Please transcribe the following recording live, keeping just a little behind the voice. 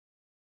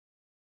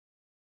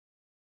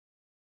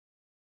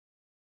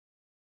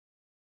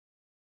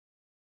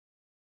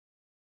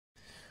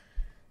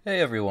Hey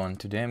everyone,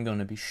 today I'm going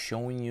to be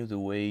showing you the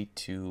way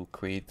to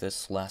create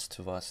this Last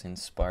of Us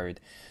inspired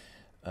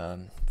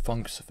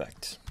fungus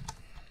effect.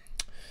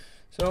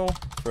 So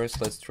first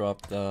let's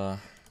drop the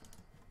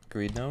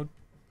grid node,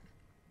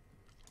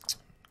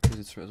 because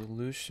its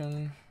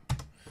resolution.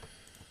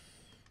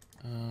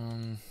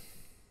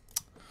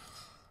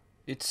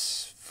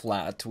 It's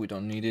flat, we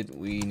don't need it,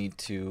 we need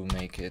to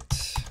make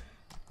it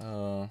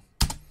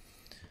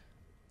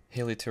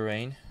hilly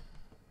terrain,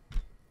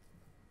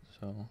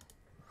 so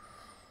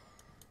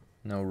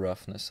no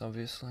roughness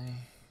obviously.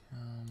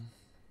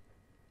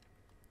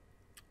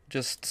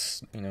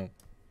 Just,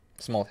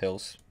 small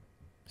hills.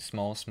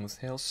 Small, smooth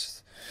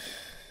hills.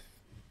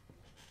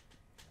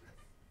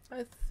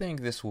 I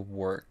think this will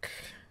work.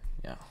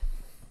 Yeah.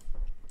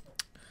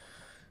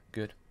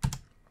 Good.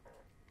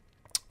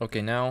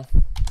 Okay, now,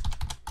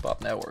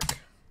 Pop Network.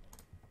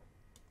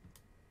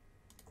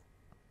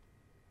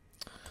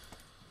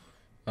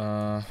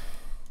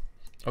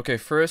 Okay,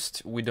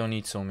 first, we don't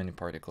need so many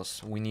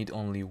particles. We need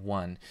only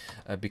one,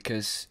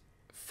 because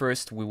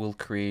first we will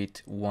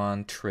create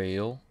one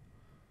trail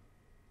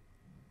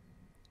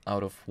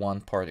out of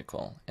one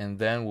particle, and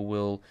then we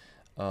will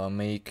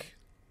make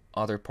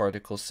other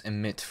particles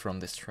emit from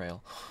this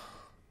trail.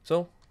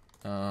 So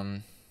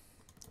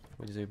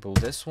we disable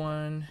this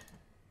one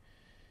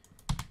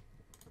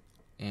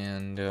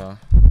and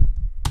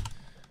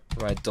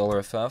write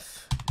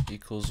 $ff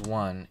equals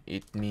 1.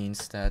 It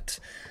means that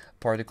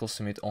particles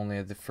emit only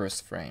at the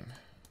first frame.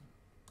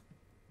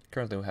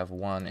 Currently we have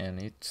 1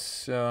 and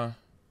it's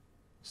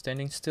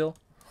standing still.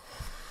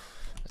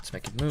 Let's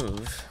make it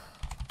move.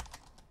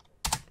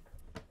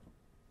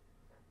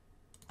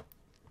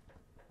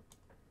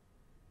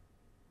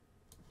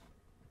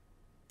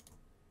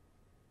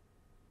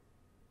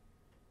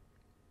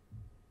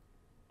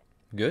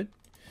 Good,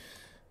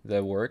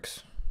 that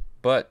works,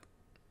 but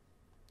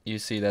you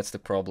see that's the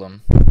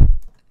problem.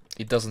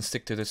 It doesn't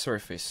stick to the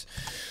surface.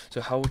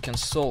 So how we can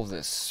solve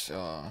this?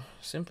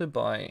 Simply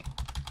by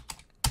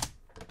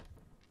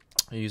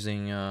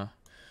using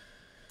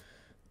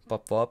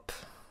pop-up.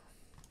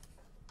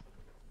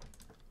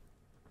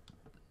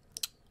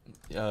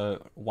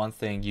 One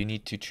thing, you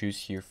need to choose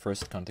here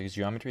first context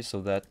geometry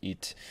so that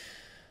it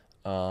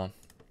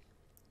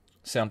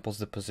samples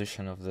the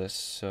position of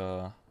this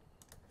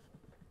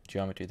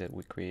geometry that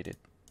we created.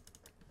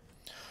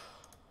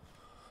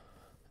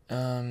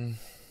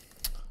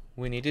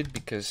 We need it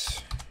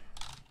because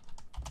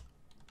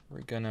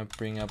we're gonna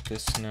bring up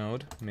this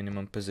node,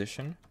 minimum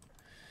position,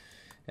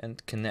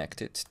 and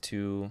connect it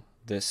to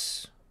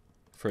this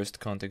first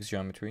context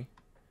geometry.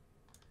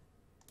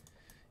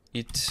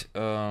 It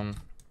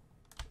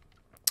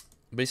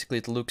basically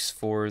it looks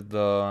for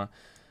the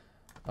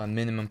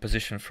minimum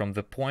position from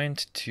the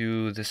point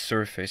to the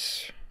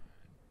surface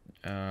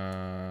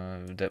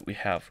that we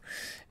have,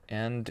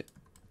 and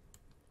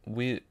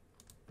we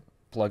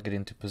plug it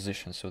into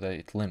position so that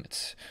it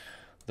limits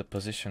the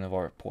position of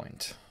our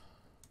point.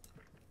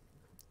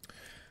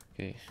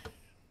 Okay,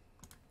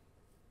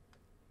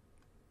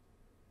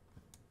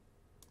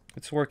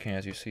 it's working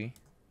as you see,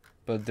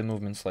 but the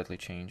movement slightly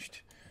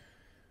changed.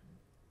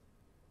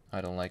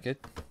 I don't like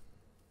it.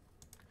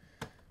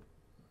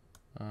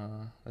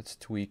 Let's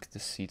tweak the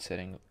seed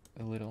setting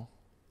a little.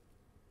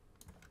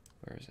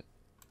 Where is it?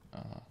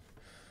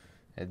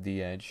 At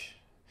the edge.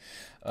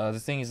 The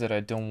thing is that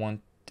I don't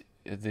want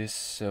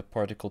this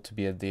particle to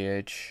be at the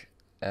edge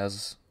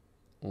as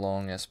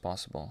long as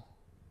possible.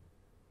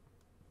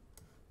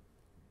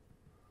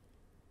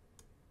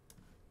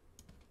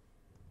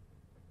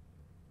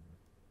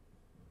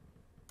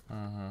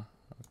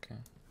 Okay.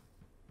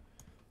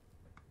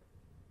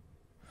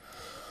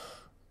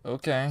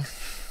 Okay.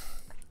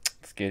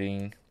 It's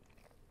getting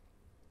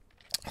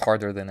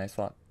harder than I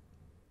thought.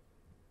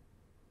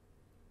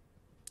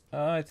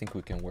 I think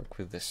we can work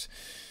with this.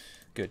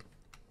 Good.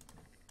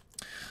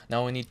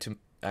 Now we need to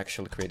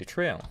actually create a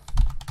trail.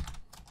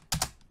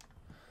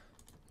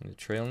 The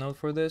trail node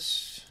for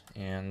this,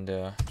 and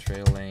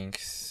trail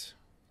length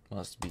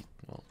must be,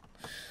 well,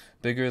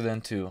 bigger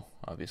than 2,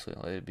 obviously.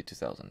 Let it be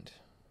 2000.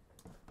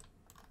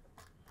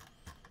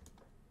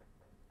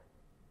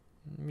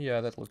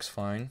 Yeah, that looks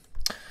fine.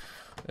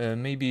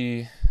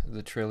 Maybe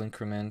the trail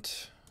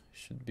increment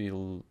should be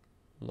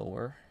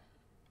lower,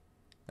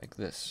 like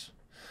this.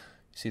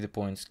 See, the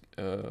points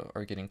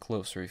are getting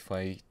closer if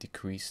I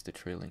decrease the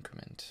trail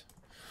increment.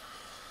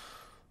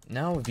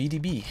 Now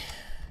VDB.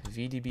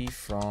 VDB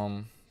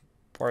from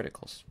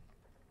particles.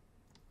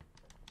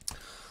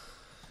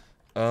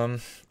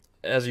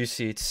 As you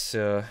see, it's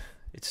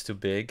too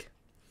big.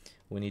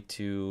 We need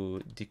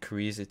to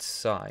decrease its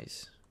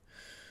size.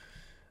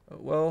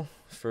 Well,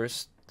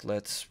 first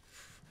let's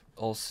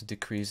also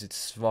decrease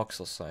its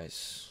voxel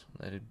size.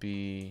 Let it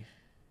be...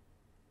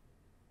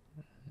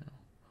 No.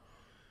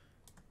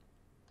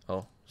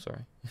 Oh,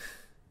 sorry.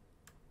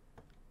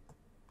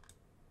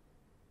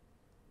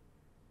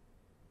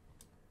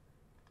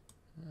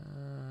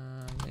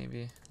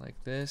 Maybe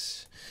like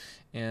this,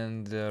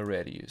 and the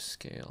radius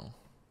scale.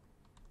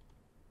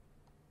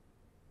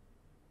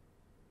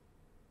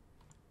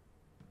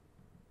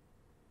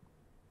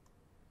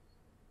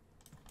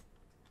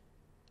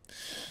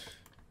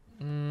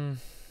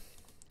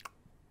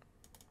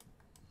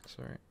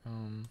 Sorry.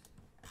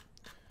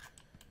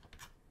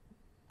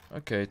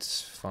 Okay,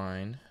 it's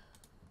fine.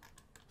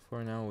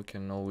 For now, we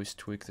can always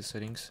tweak the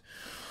settings.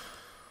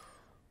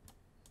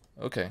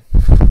 Okay,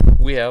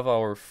 we have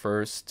our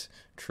first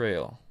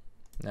trail.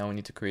 Now we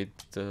need to create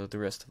the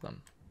rest of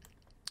them.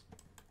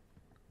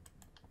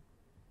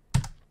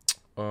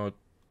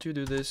 To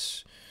do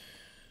this,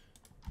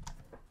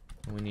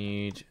 we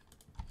need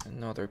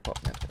another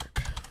pop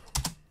network.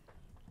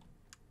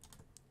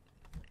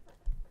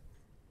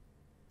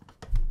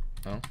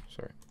 Oh,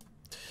 sorry.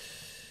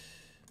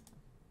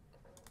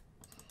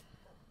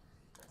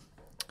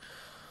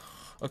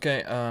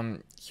 Okay,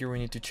 here we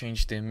need to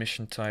change the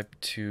emission type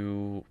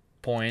to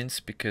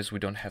points because we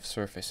don't have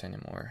surface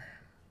anymore.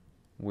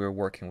 We're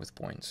working with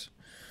points.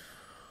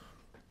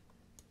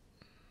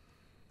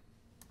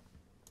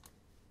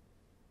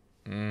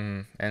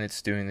 And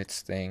it's doing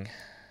its thing.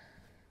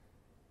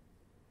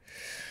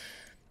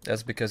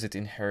 That's because it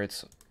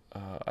inherits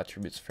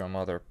attributes from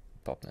other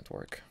pop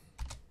network.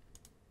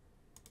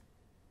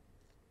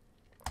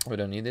 We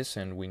don't need this,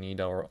 and we need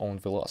our own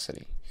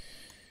velocity.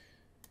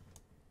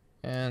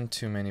 And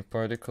too many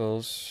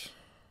particles.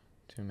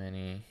 Too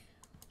many.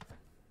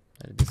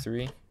 That'd be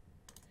 3.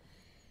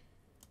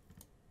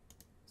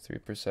 3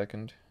 per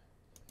second.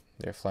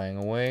 They're flying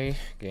away.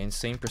 Again,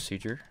 same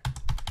procedure.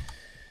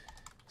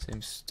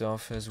 Same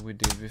stuff as we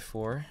did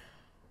before.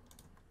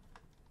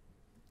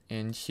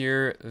 And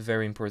here, a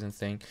very important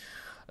thing.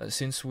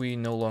 Since we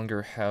no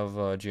longer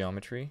have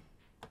geometry,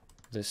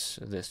 this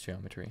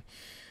geometry,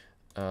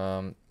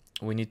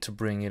 we need to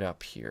bring it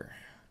up here.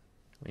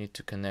 We need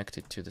to connect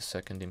it to the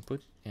second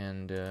input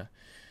and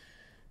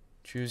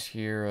choose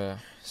here a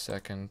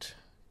second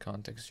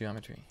context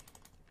geometry.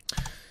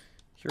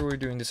 Here we're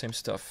doing the same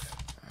stuff.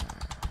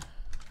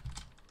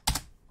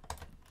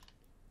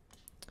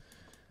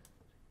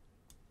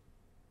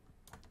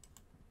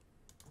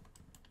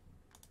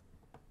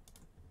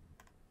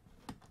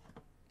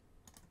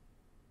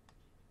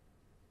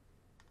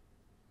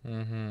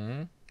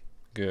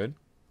 Good.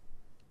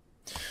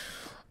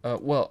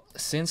 Well,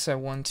 since I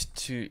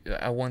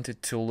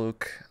wanted to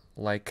look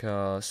like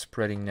a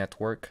spreading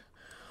network,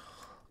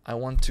 I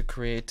want to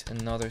create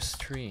another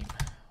stream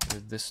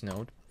with this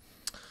node,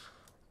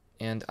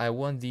 and I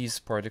want these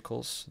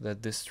particles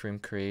that this stream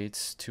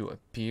creates to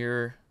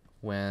appear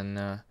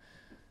when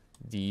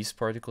these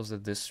particles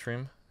that this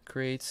stream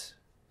creates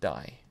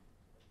die.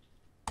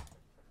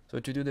 So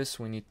to do this,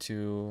 we need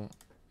to,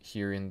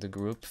 here in the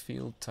group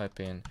field, type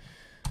in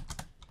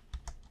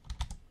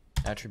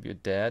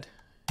attribute dead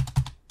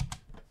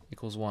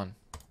equals 1,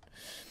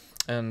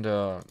 and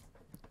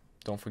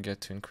don't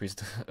forget to increase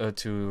the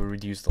to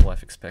reduce the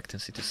life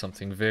expectancy to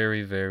something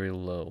very, very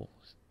low,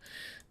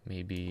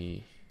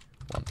 maybe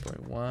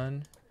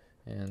 1.1,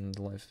 and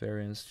life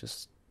variance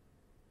just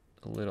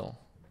a little.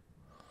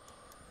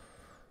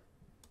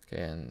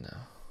 Okay, and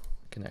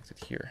connect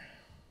it here.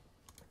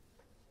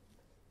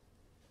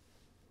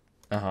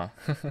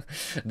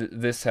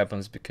 This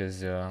happens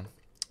because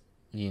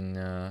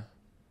in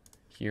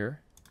here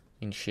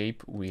in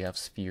shape we have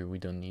sphere. We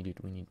don't need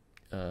it. We need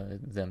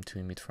them to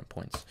emit from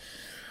points.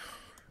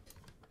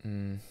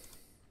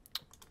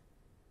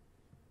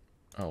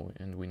 Oh,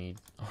 and we need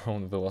our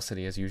own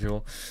velocity as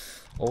usual.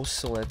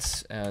 Also,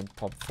 let's add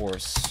pop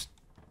force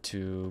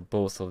to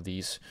both of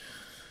these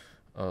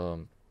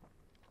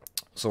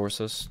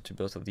sources, to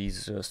both of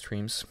these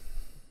streams.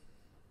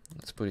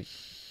 Let's put it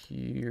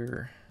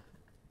here,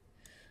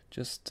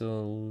 just a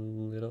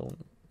little,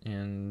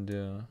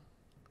 and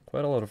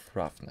quite a lot of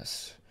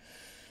roughness.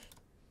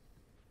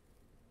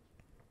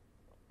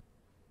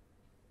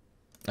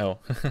 Oh,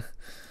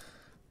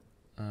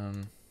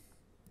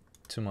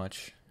 too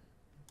much.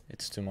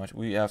 It's too much.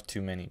 We have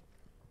too many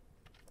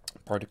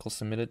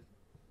particles emitted.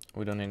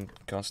 We don't need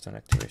constant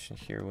activation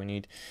here. We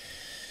need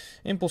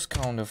impulse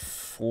count of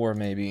 4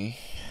 maybe.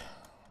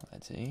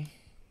 Let's see.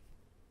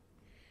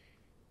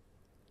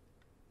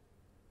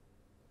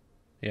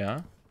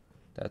 Yeah,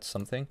 that's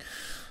something.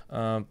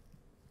 Let's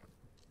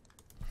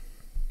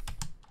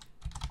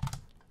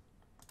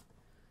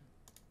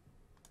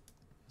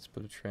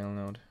put a trail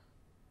node.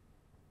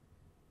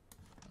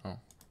 Oh.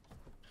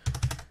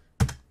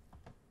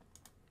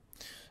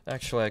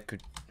 Actually, I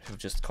could have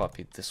just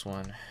copied this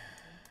one.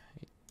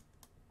 It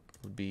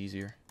would be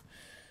easier.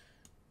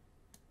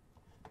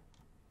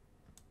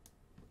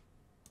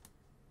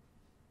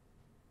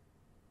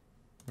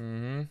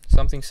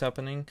 Something's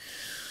happening.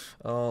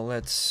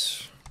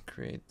 Let's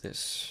create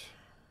this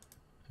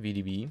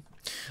VDB,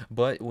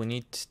 but we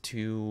need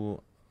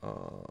to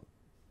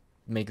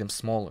make them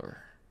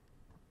smaller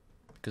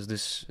because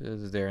this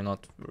they're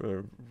not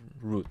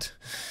root.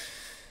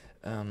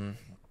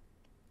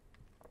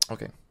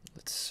 Okay,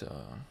 let's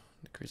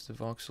decrease the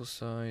voxel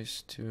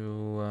size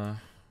to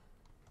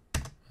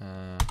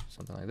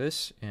something like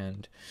this,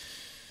 and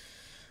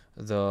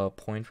the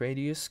point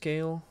radius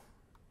scale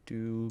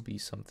to be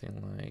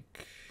something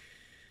like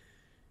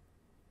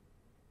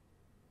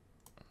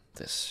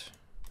this.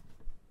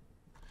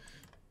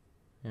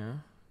 Yeah.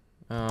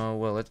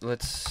 Well,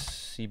 let's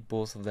see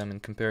both of them in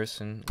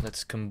comparison.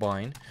 Let's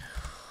combine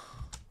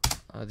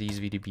these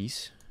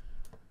VDBs.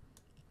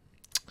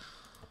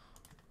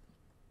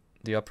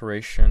 The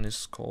operation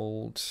is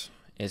called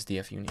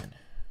SDF union.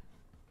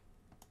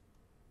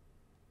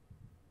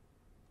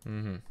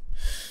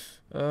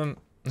 Well,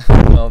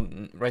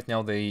 right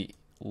now they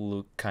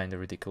look kind of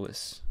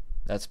ridiculous.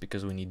 That's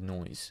because we need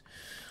noise.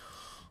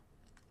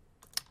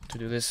 To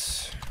do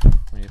this,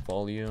 we need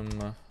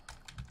volume,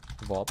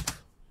 VOP.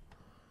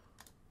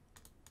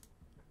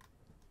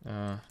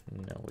 No,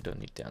 we don't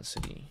need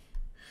density.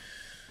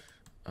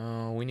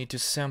 We need to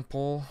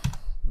sample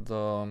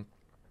the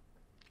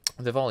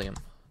volume.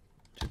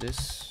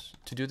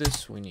 To do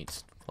this, we need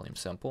volume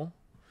sample.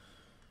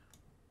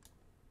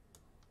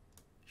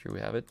 Here we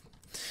have it.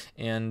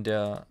 And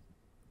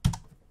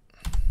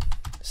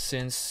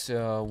since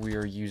we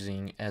are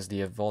using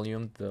SDF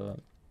volume, the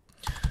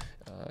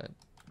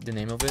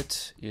name of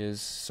it is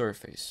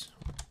surface.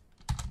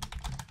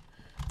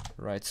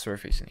 Write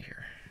surface in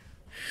here.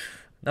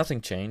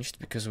 Nothing changed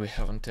because we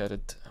haven't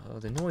added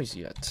the noise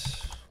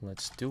yet.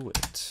 Let's do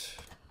it.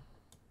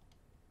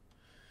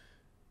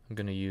 I'm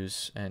gonna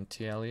use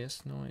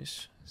anti-alias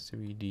noise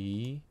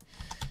 3D,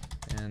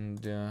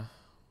 and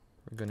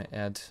we're gonna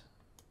add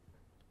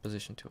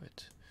position to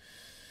it.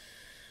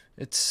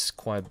 It's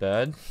quite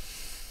bad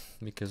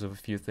because of a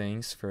few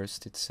things.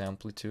 First, its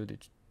amplitude,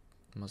 it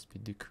must be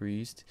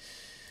decreased,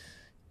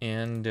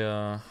 and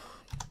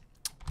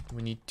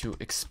we need to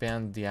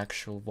expand the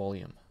actual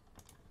volume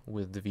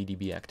with the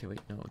VDB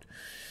activate node.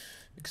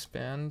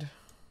 Expand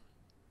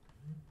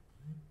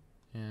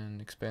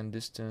and expand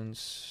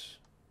distance.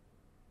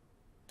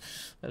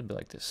 That'll be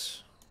like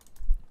this.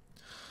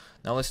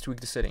 Now let's tweak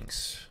the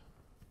settings.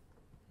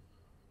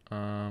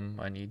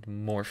 I need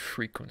more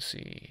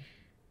frequency.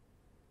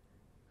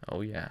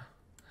 Oh yeah.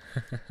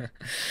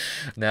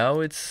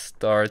 Now it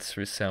starts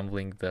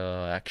resembling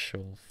the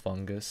actual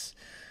fungus.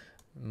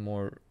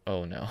 More.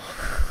 Oh no.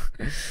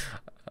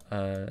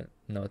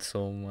 Not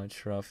so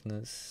much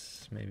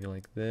roughness. Maybe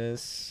like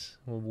this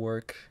will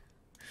work.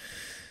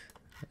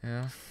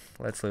 Yeah.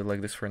 Let's leave it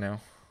like this for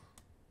now.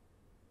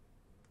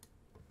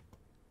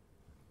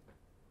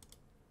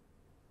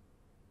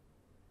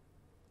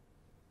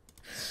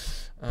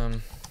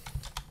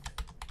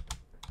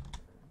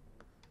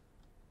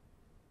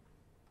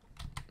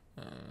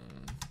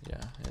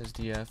 Yeah,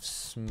 SDF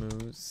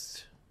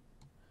smooth.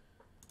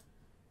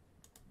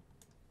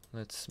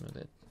 Let's smooth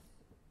it.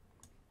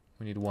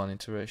 We need one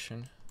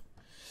iteration.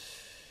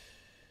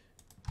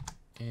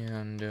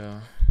 And we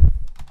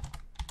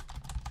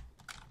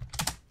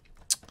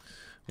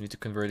need to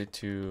convert it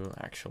to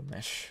actual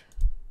mesh.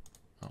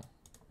 Oh.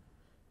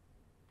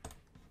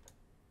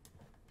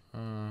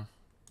 No,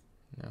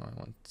 I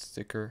want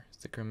thicker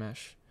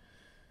mesh.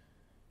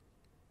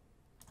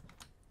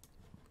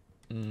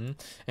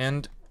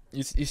 And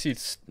you see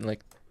it's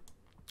like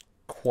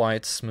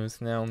quite smooth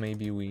now.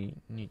 Maybe we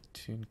need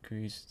to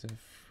increase the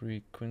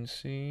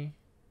frequency.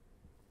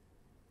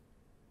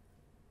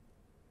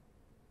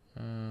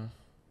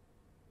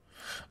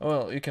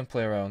 Well, you can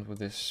play around with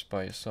this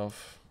by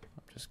yourself.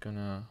 I'm just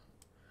gonna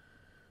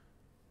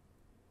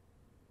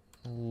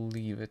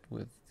leave it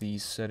with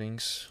these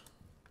settings.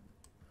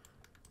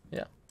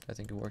 Yeah, I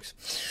think it works.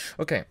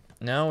 Okay,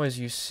 now as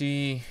you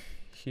see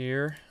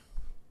here,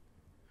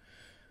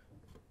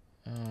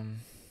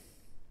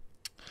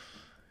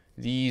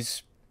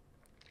 these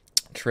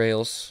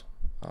trails,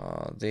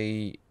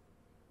 they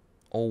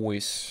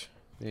always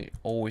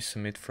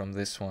emit from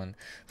this one,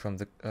 from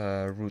the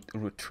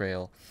root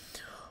trail.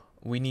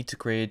 We need to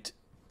create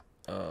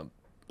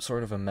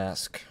sort of a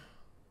mask,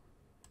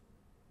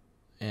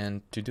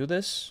 and to do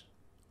this,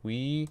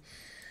 we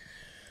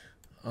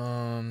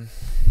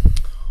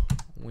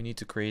need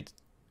to create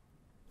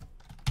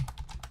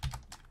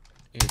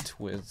it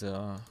with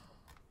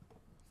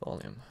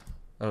volume.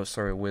 Oh,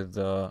 sorry, with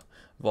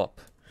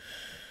VOP.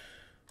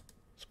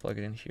 Let's plug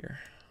it in here.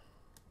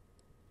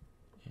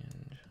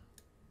 And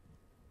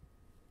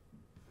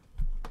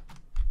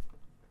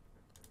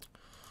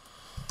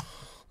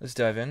let's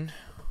dive in.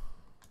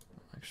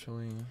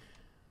 Actually,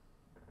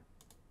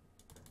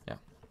 yeah.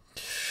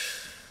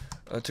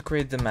 To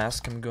create the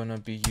mask, I'm gonna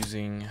be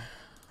using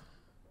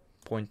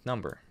point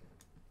number.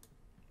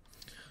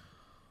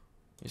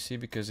 You see,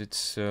 because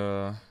it's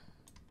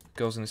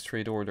goes in a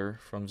straight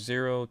order from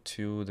 0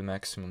 to the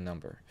maximum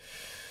number.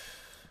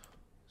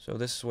 So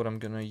this is what I'm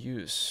gonna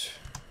use.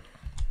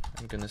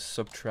 I'm gonna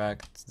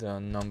subtract the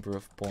number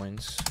of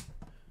points.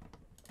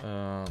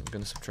 I'm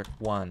gonna subtract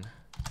 1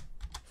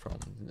 from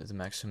the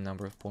maximum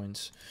number of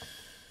points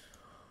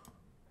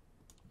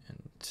and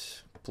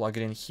plug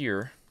it in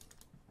here.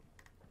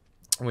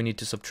 We need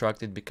to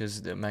subtract it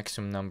because the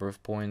maximum number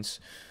of points,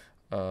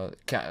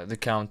 the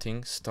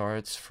counting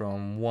starts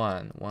from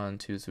 1, 1,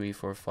 2, 3,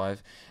 4,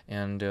 5,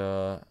 and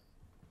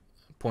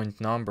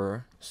point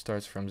number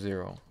starts from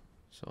 0.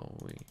 So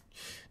we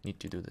need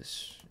to do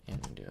this,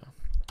 and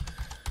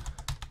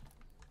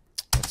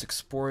let's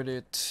export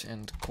it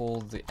and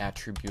call the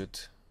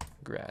attribute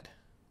grad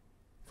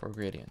for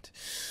gradient.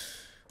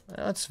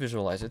 Let's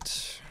visualize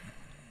it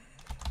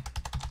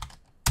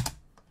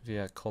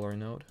via color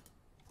node.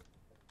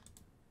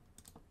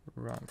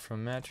 Run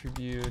from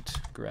attribute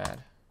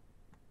grad.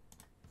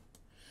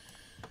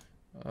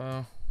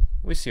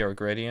 We see our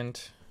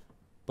gradient,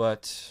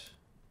 but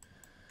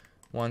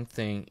one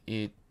thing,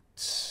 it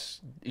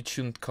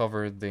shouldn't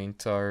cover the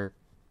entire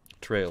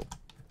trail.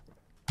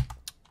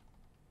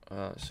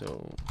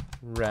 So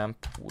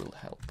ramp will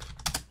help.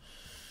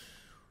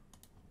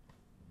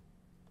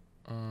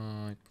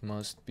 It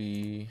must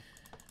be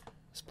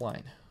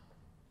spline.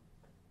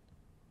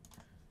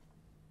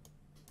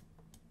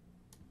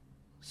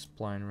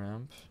 Spline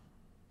ramp.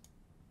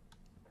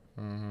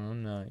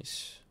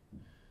 Nice.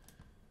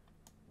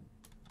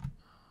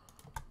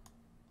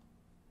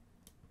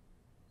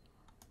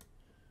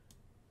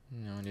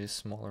 No, it is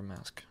smaller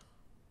mask.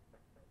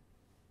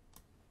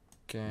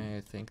 Okay,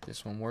 I think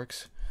this one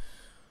works.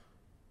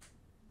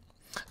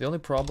 The only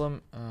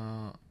problem,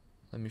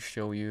 let me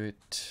show you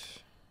it.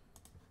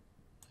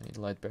 I need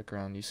light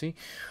background. You see,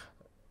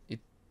 it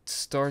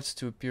starts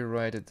to appear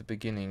right at the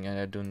beginning, and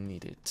I don't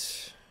need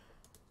it.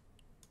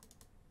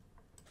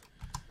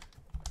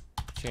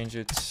 Change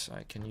it.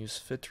 I can use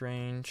fit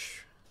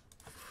range,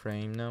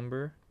 frame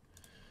number,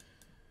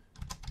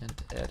 and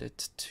add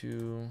it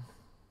to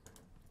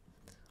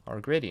our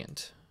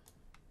gradient.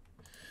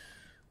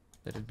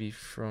 Let it be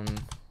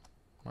from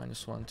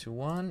 -1 to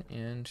 1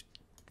 and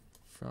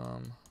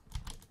from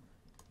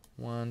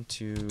 1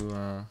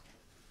 to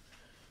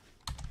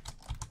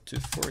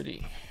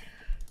 40.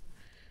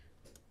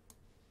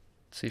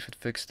 See if it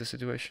fixed the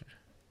situation.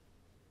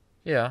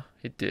 Yeah,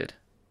 it did.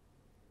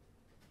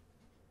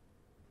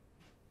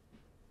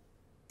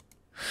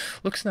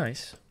 Looks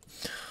nice.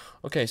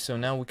 Okay, so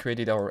now we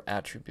created our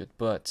attribute,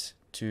 but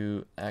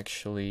to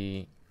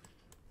actually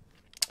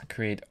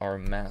create our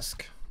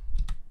mask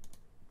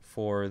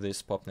for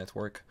this pop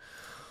network,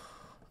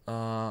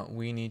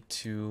 we need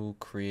to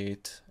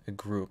create a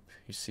group.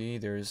 You see,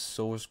 there is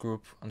source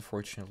group.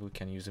 Unfortunately, we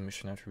can use a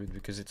mission attribute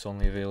because it's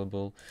only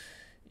available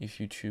if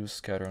you choose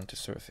scatter onto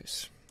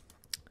surface.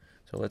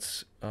 So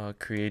let's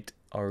create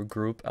our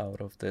group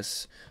out of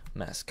this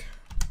mask.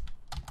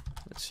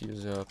 Let's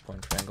use a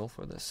point triangle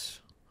for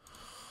this.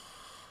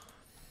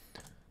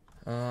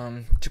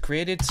 To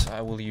create it,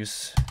 I will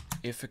use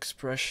if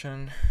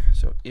expression.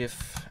 So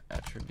if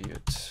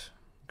attribute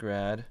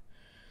grad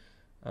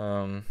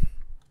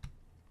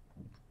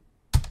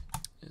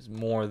is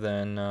more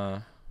than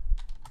let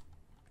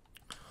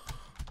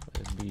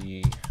it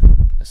be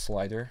a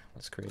slider.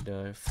 Let's create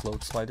a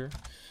float slider.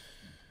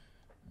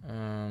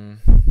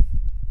 Let's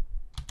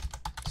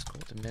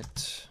call it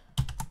emit.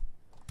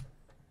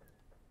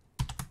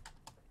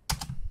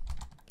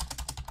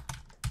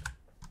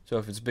 So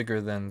if it's bigger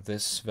than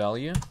this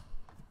value,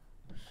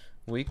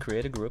 we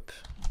create a group,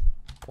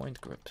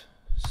 point group,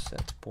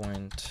 set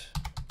point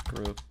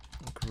group.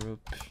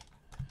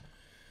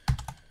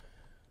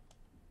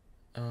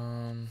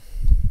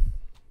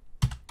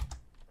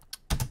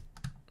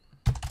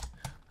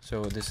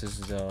 So this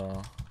is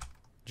the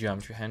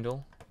geometry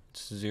handle.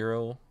 It's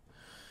 0.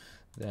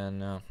 Then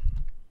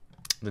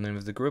the name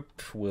of the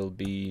group will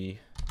be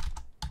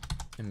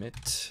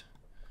emit.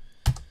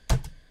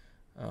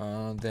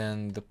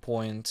 Then the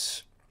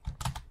point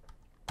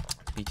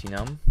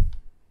ptnum,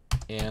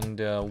 and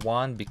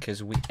 1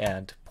 because we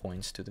add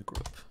points to the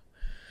group.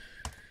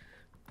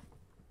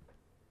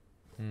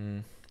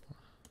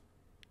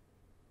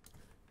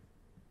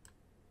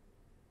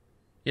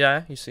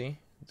 Yeah, you see,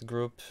 the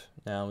group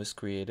now is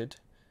created,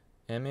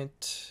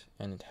 emit,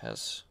 and it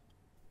has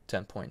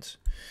 10 points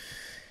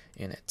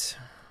in it.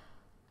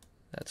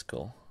 That's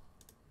cool.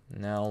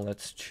 Now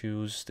let's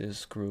choose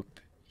this group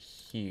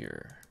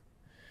here.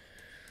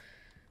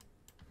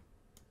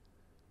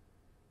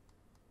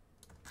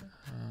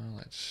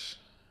 Let's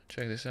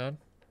check this out.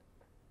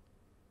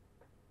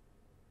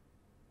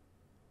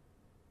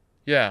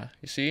 Yeah,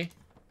 you see?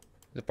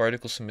 The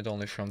particles emit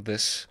only from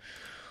this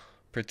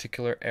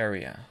particular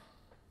area.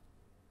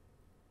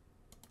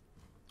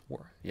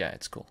 Yeah,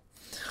 it's cool.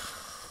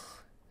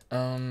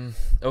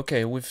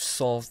 Okay, we've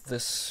solved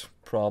this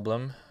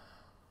problem.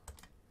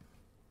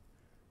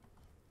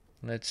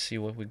 Let's see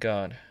what we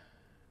got.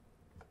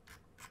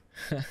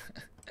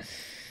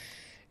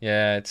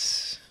 Yeah,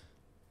 it's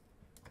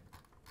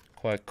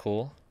quite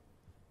cool.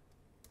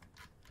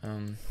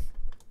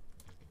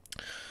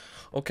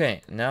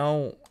 Okay,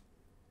 now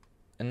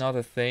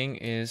another thing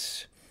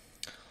is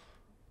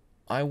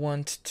I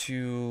want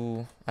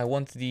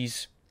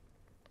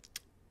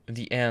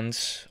the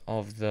ends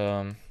of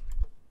the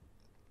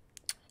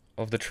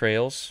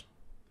trails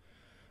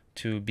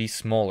to be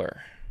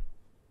smaller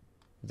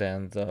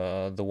than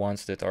the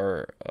ones that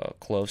are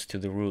close to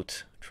the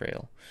root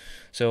trail.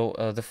 So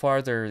the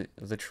farther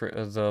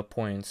the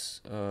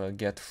points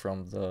get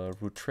from the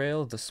root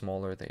trail, the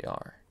smaller they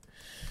are.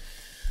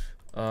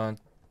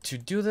 To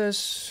do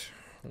this,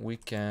 we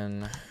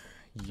can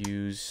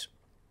use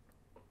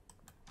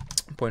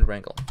point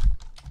wrangle.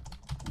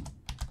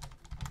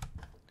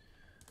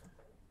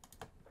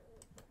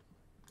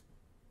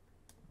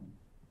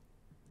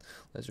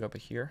 Let's drop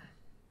it here.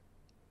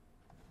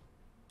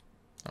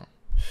 Oh.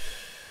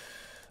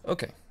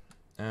 Okay.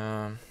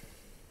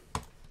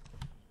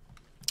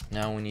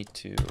 Now we need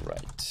to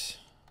write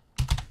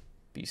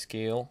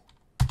bscale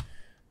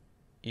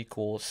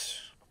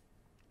equals,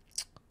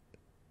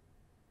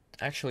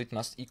 actually it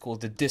must equal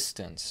the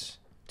distance,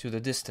 to the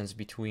distance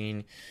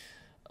between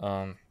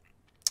the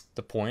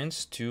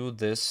points to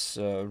this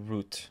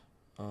root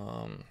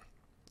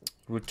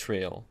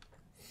trail.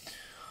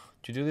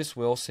 To do this,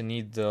 we also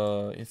need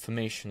the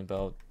information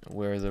about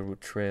where the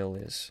root trail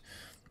is.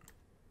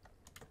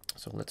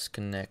 So let's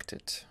connect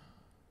it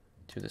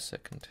to the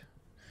second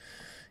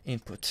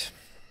input.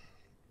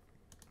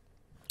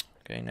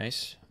 Okay,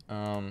 nice.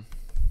 So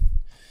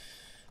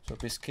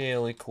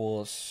bscale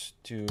equals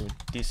to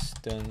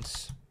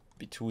distance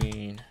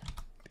between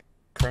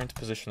current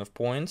position of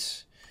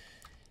points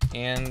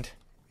and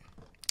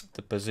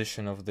the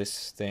position of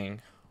this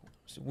thing.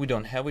 So we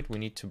don't have it, we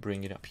need to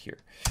bring it up here.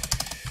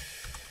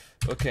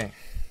 Okay,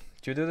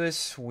 to do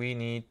this we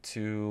need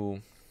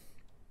to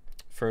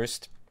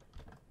first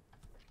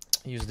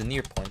use the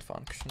near point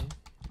function.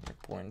 Near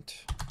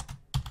point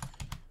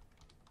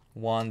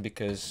 1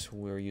 because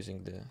we're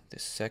using the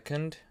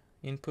second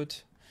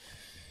input,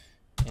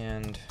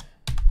 and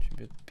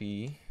attribute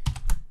b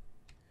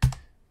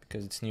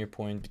because it's near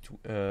point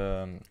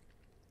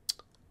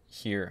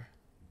here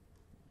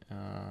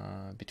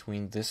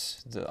between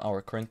this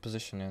our current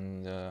position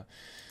and the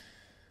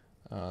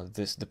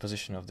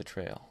position of the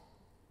trail.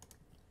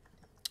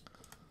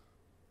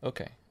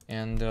 Okay,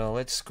 and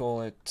let's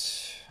call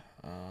it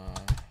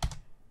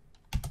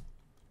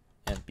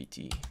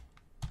npt.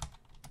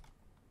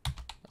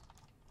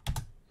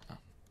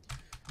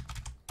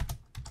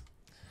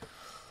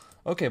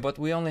 Okay, but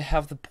we only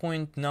have the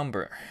point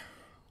number.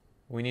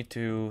 We need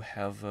to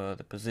have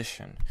the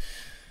position.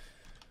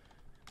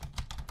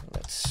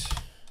 Let's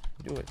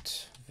do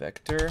it.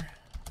 Vector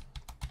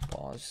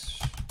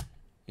pos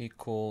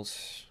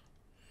equals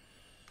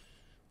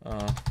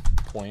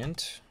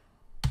point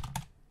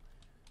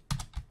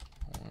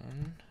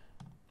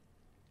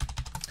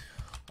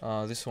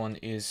 1. This one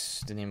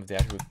is the name of the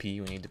attribute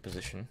p. We need the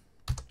position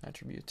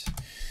attribute.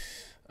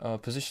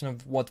 Position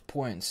of what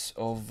points?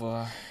 Of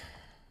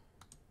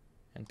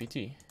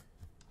npt.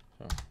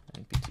 So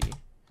npt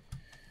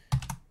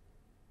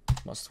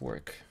must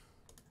work.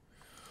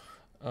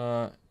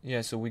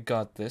 Yeah, so we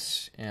got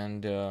this,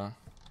 and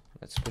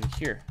let's put it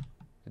here.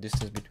 The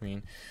distance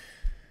between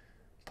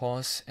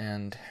pos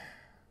and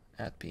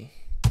at p.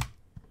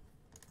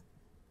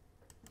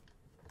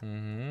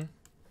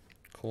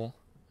 Cool.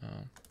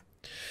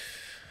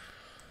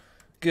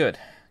 Good.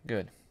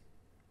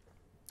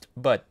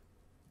 But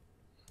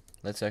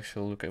let's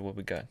actually look at what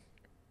we got.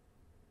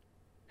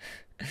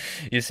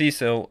 You see,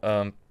 so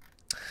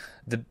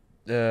the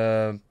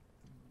bigger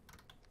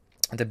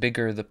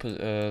the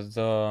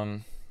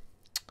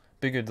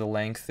bigger the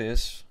length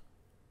is,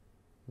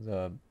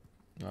 the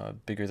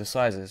bigger the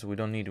size is. We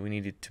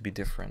need it to be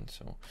different.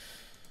 So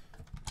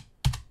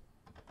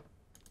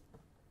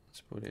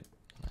let's put it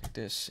like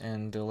this,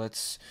 and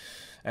let's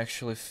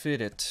actually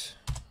fit it.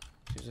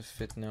 Use a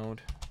fit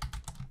node.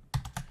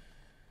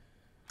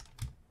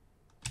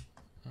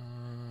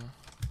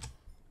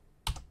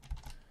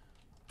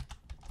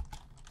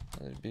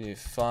 It'd be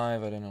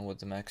 5. I don't know what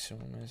the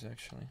maximum is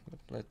actually,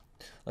 but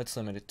let's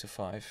limit it to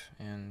 5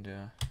 and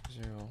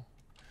 0,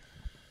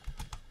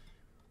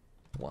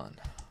 1.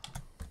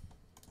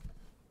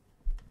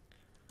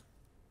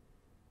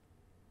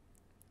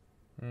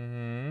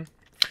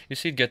 You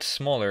see, it gets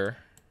smaller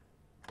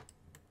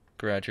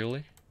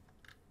gradually.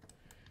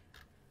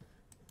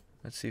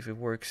 Let's see if it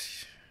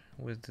works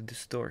with the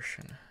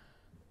distortion.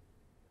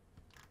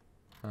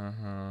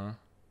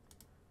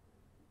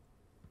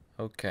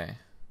 Okay.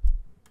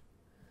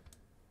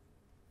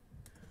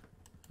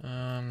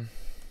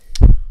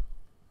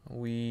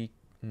 We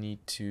need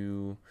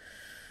to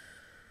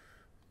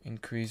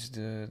increase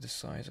the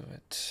size of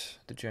it,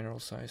 the general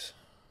size.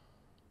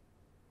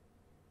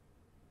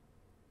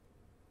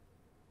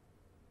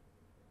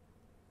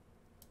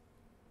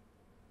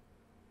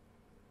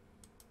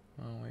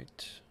 Oh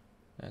wait,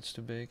 that's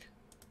too big.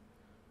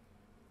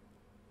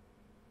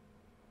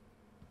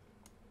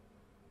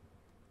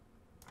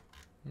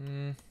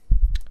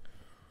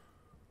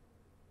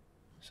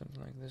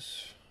 Something like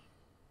this.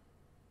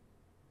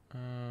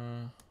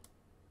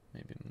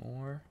 Maybe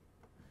more.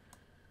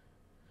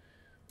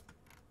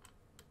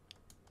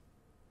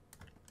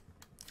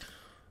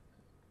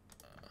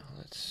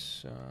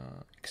 Let's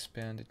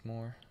expand it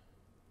more.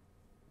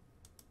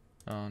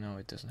 Oh no,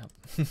 it doesn't help.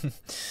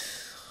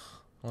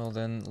 Well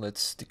then,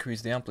 let's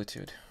decrease the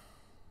amplitude.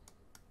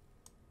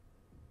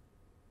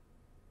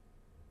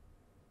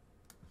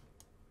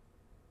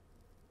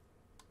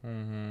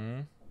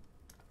 Maybe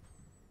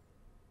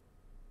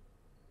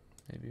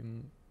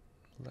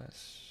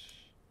less.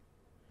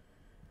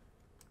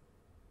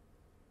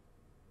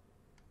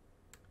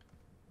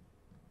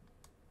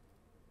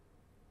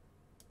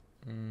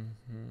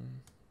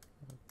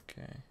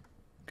 Okay,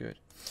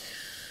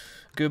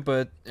 good,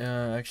 but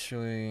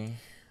actually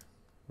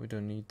We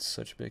don't need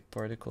such big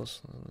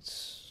particles.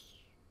 Let's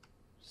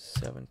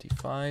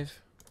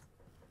 75.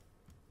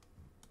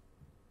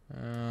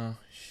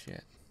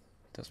 Shit,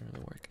 doesn't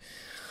really work.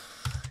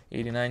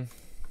 89.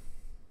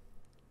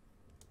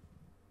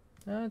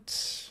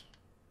 That's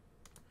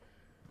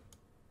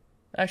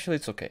actually,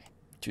 it's okay.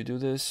 To do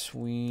this,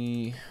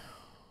 we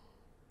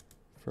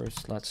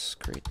first let's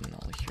create a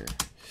null here,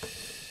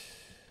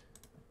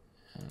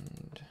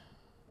 and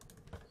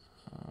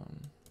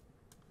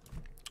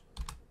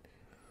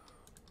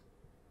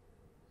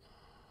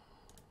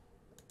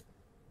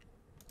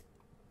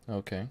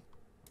okay,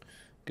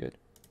 good.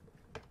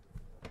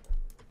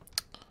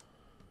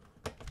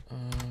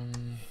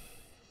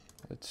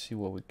 Let's see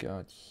what we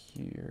got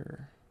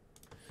here.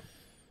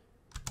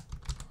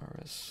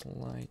 RS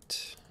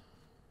light.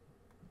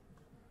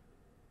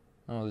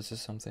 Oh, this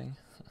is something.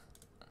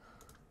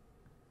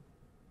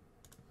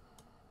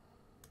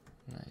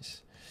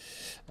 Nice.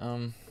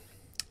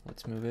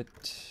 Let's move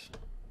it.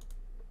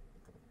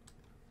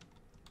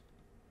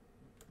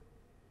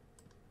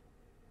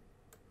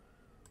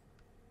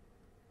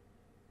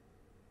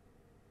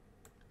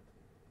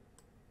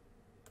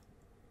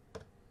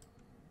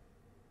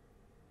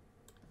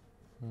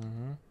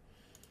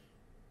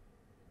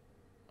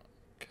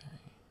 Okay.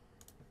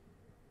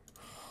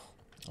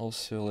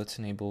 Also, let's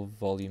enable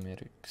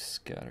volumetric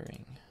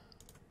scattering.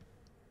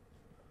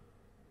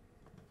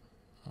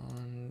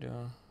 And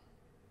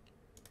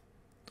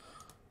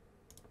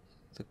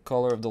the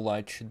color of the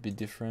light should be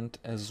different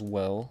as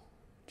well.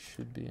 It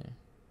should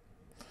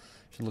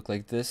look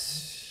like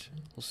this.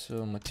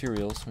 Also,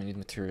 materials. We need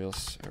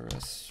materials.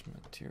 RS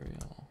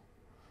material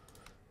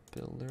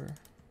builder.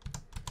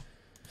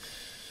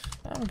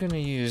 I'm gonna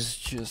use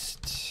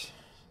just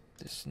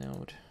this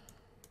node.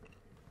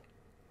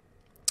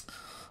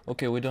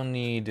 Okay, we don't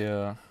need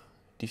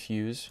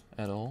diffuse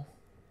at all,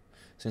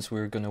 since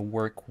we're gonna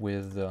work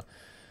with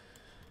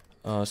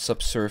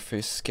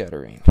subsurface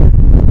scattering.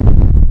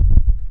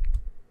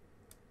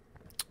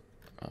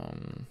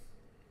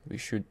 We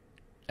should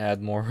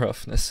add more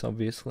roughness,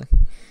 obviously.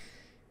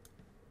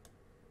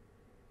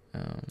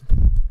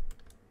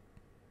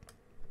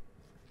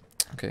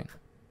 Okay.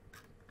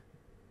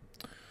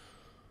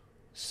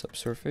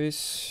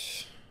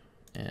 Subsurface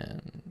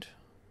and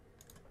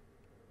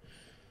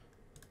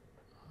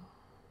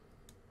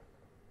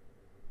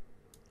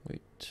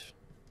wait.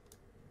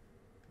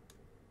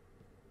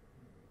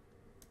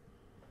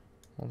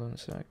 Hold on a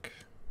sec.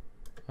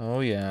 Oh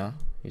yeah,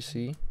 you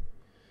see?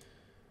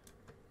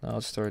 Now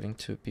it's starting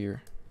to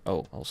appear.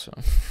 Oh, also.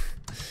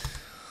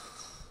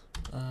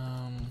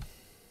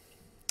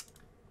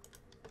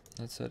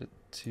 Let's add it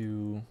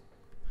to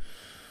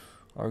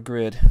our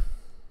grid.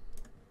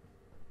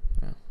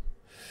 Yeah.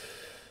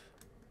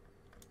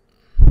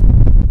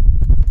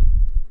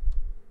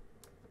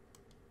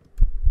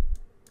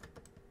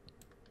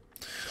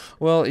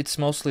 Well, it's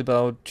mostly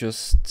about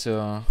just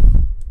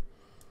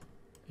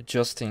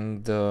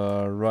adjusting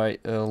the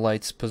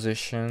light's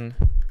position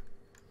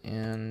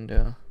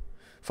and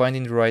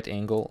finding the right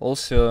angle.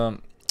 Also,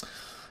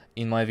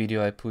 in my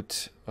video I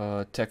put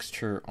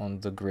texture on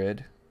the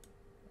grid.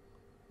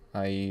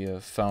 I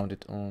found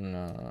it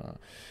on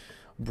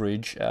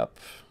Bridge app.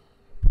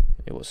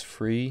 It was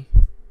free.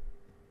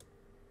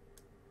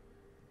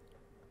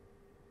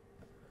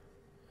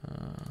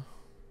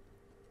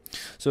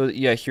 So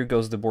yeah, here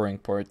goes the boring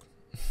part.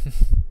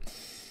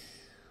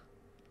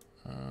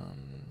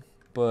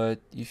 But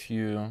if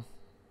you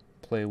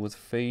play with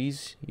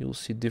phase, you'll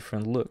see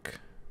different look.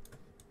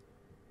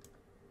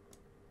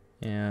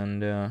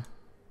 And oh,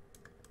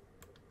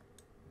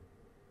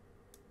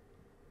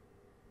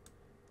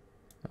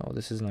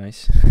 this is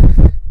nice.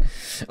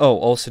 Oh,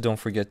 also don't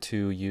forget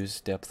to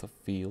use depth of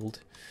field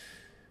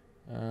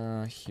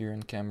here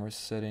in camera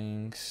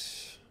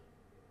settings.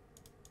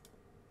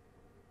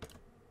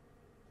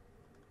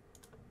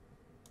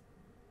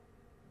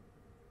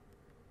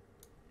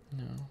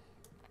 No.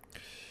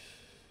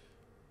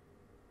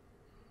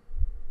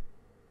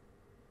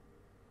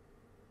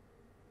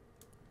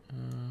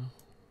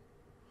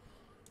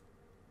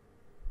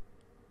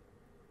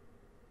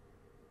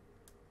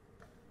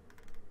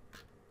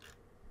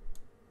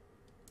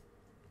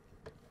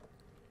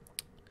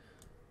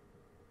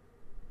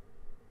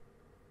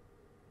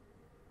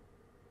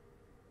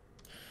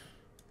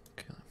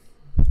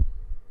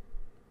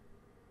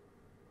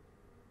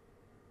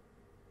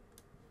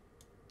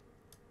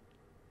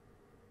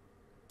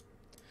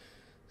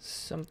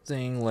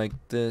 Something like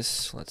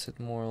this. Let's add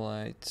more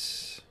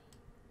light.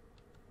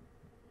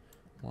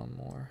 One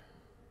more.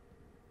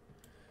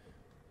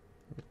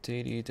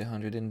 Rotate it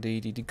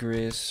 180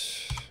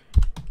 degrees.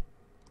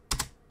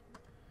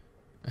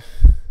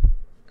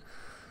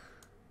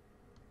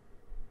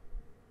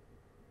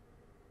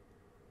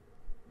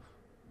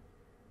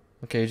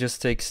 Okay, it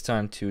just takes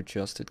time to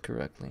adjust it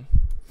correctly.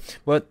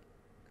 But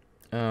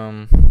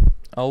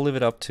I'll leave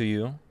it up to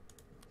you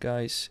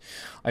guys.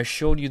 I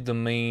showed you the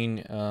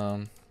main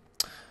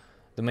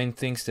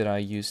things that I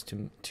used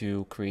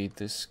to create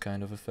this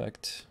kind of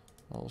effect.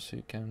 Also,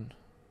 you can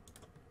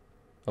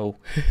Oh.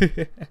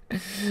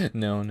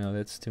 No, no,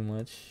 that's too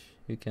much.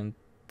 You can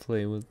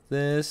play with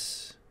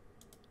this.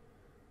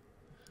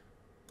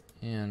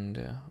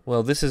 And,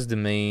 well, this is the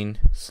main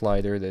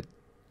slider that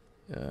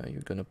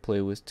you're gonna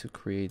play with to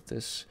create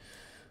this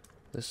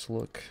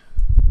look.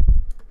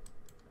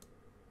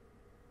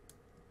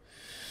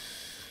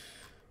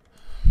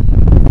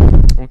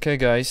 Okay,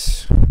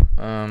 guys.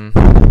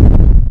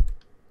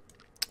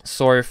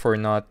 Sorry for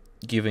not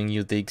giving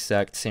you the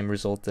exact same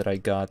result that I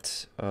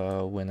got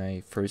when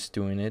I first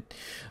doing it,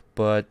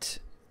 but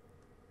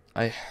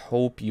I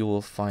hope you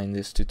will find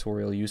this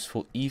tutorial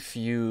useful. If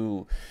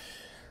you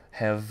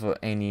have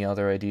any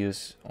other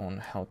ideas on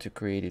how to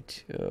create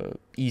it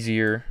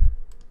easier,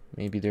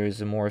 maybe there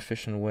is a more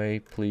efficient way,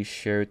 please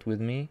share it with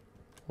me.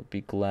 I'll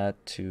be glad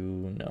to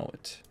know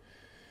it.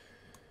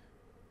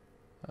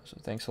 So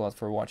thanks a lot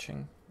for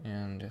watching,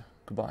 and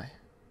goodbye.